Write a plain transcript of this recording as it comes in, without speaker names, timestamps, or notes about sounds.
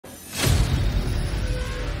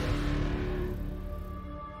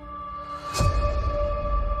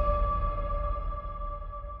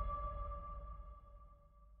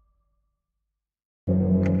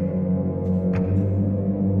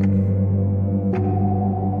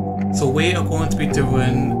So we are going to be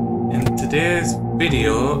doing, in today's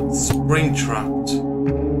video, Springtrapped.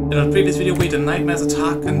 In our previous video we did Nightmare's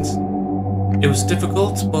Attack and it was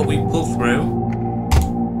difficult, but we pulled through.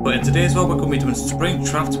 But in today's video we're going to be doing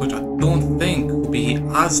Springtrapped, which I don't think will be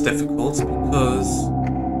as difficult because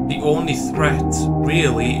the only threat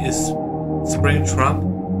really is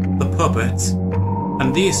Springtrap, the puppet,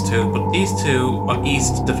 and these two. But these two are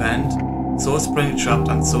easy to defend. So is Springtrapped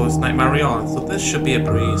and so is Nightmare on. So this should be a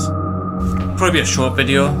breeze. Probably be a short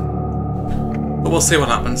video, but we'll see what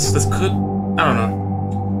happens. This could, I don't know.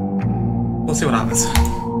 We'll see what happens.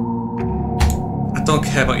 I don't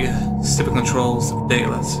care about your stupid controls,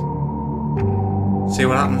 ridiculous. See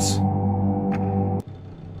what happens.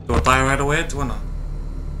 Do I buy right away? Do I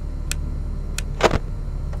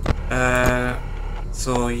not?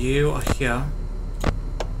 So you are here.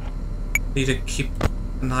 Need to keep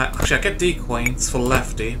an eye. Actually, I get D coins for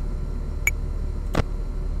Lefty.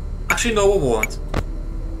 Actually, no, we won't.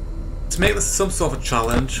 To make this some sort of a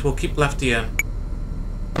challenge, we'll keep Lefty in.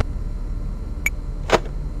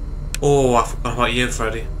 Oh, I forgot about you,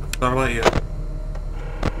 Freddy. I forgot about you.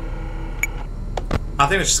 I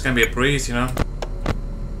think it's just gonna be a breeze, you know?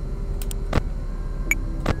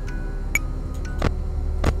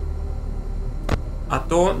 I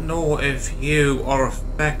don't know if you are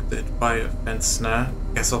affected by a fence snare.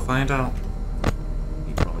 Guess I'll find out.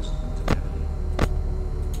 He promised to never.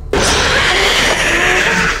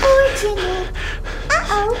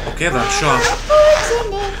 Okay then, sure.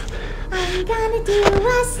 I'm gonna do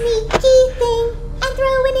a sneaky thing and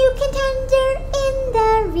throw a new contender in the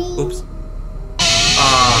ring. Oops.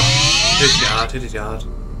 Ah, hit it hard, hit it hard.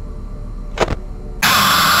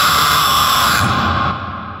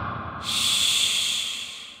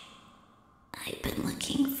 I've been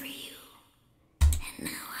looking for you, and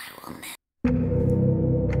now I will never.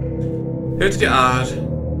 Who did you add?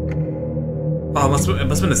 Oh, it must have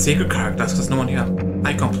been a secret character because there's no one here.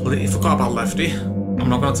 I completely forgot about Lefty. I'm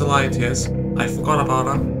not going to lie to you. I forgot about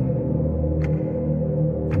her.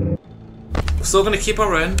 We're still going to keep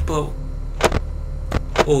her in, but...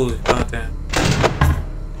 Oh, goddamn.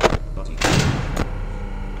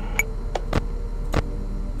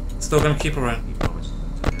 Still going to keep her in. He promised to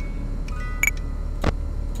never.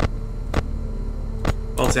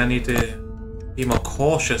 Obviously, I need to be more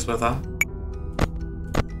cautious with her.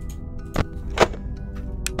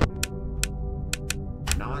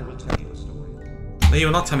 Now I will tell you a story. No, you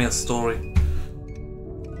will not tell me a story.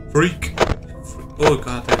 Freak. Oh,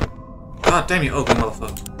 goddamn. God damn, you ugly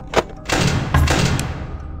motherfucker.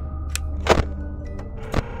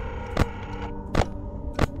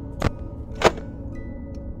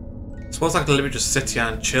 Suppose I could literally just sit here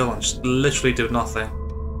and chill and just literally do nothing.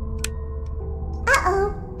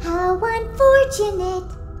 Uh-oh, how unfortunate.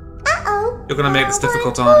 Uh-oh. You're gonna make this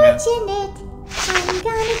difficult, aren't you? Unfortunate. I'm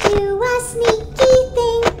gonna do a sneaky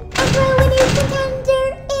thing and throw a new contender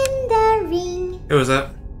in the ring. Who is it?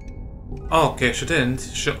 Oh, okay, she didn't.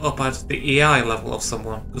 She's up at the EI level of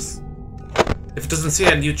someone. Because if it doesn't see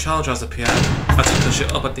a new challenge has appeared, that's because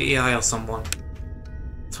she's up at the EI of someone.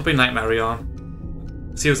 It's probably Nightmare on.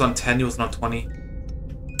 See, he was on 10, he was on 20.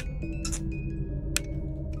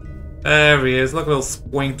 There he is. Look at little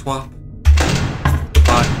swing twap.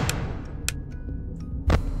 Goodbye.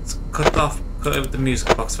 Let's cut out the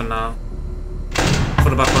music box for now.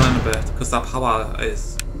 Put it back on in a bit, because that power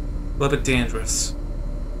is a little bit dangerous.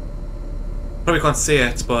 Probably can't see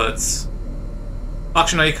it, but it's...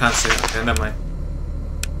 Actually, no, you can't see it. Okay, never mind.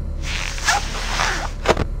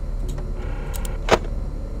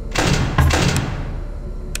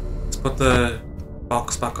 Let's put the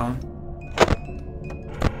box back on.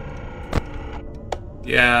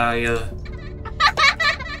 Yeah, yeah.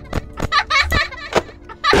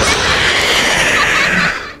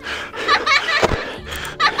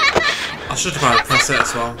 I should have probably pressed it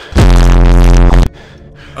as well.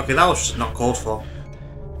 Okay, that was just not called for.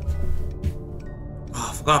 Oh,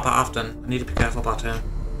 I forgot about Afton. I need to be careful about him.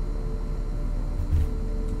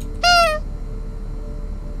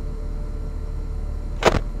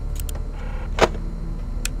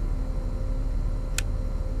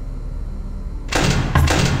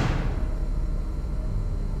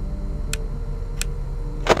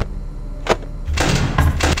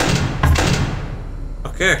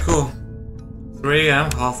 Okay, cool. 3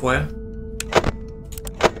 AM, halfway.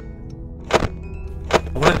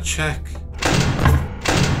 I want to check.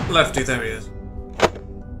 Lefty, there he is.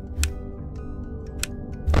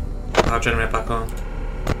 I'll generate back on.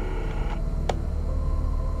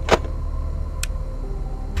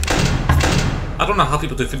 I don't know how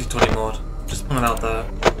people do 50-20 mode. Just putting it out there.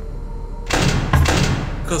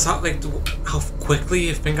 because how quickly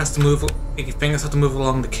your fingers have to move. Your fingers have to move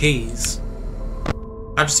along the keys.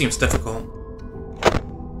 That just seems difficult.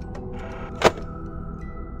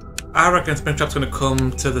 I reckon Springtrap's gonna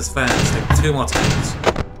come to this fence like 2 more times.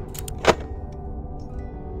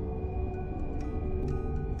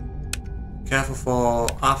 Careful for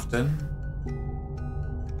Afton.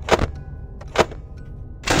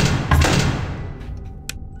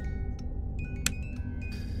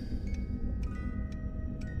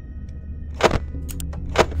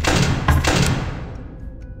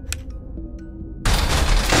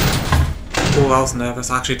 Oh, I was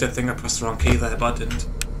nervous. I actually did think I pressed the wrong key there, but I didn't.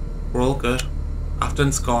 We're all good.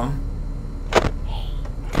 Afton's gone. Hey,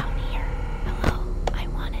 down here. Hello. I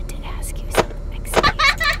wanted to ask you something.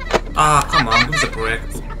 Ah, come on, give us a break,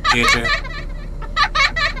 JJ.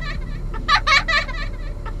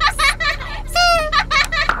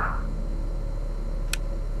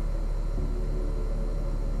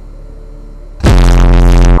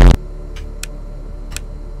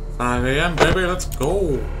 AM, baby, let's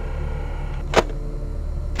go.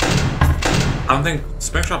 I don't think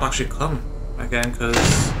Springtrap actually come again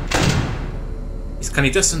because he's kind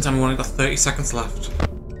of distant and we've only got 30 seconds left.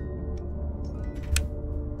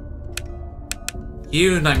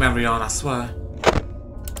 You Nightmare Rion, I swear.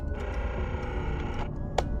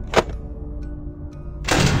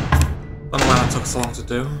 Don't know why that took so long to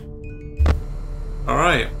do.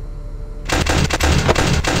 Alright.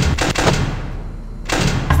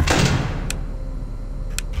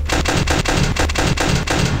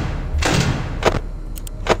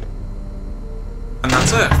 And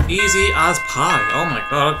that's it. Easy as pie. Oh my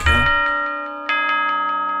god, okay.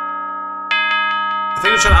 I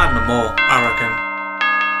think we should add no more, I reckon.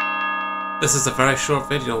 This is a very short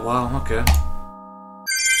video, wow, okay.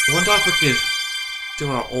 I wonder if we could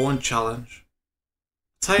do our own challenge.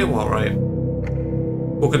 Tell you what, right?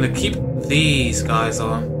 We're gonna keep these guys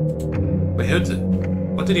on. Wait,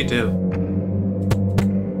 what did he do?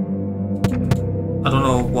 I don't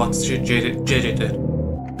know what JJ did.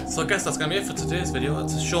 So I guess that's gonna be it for today's video.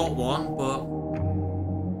 It's a short one, but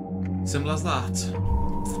simple as that.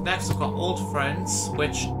 Next we've got old friends,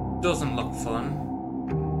 which doesn't look fun.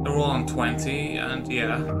 They're all on 20, and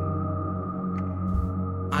yeah.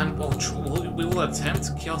 And we will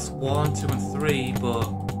attempt kiosk 1, 2, and 3, but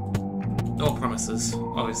no promises,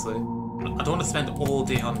 obviously. I don't want to spend all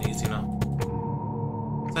day on these, you know.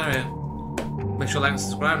 So anyway, make sure to like and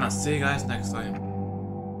subscribe, and I'll see you guys next time.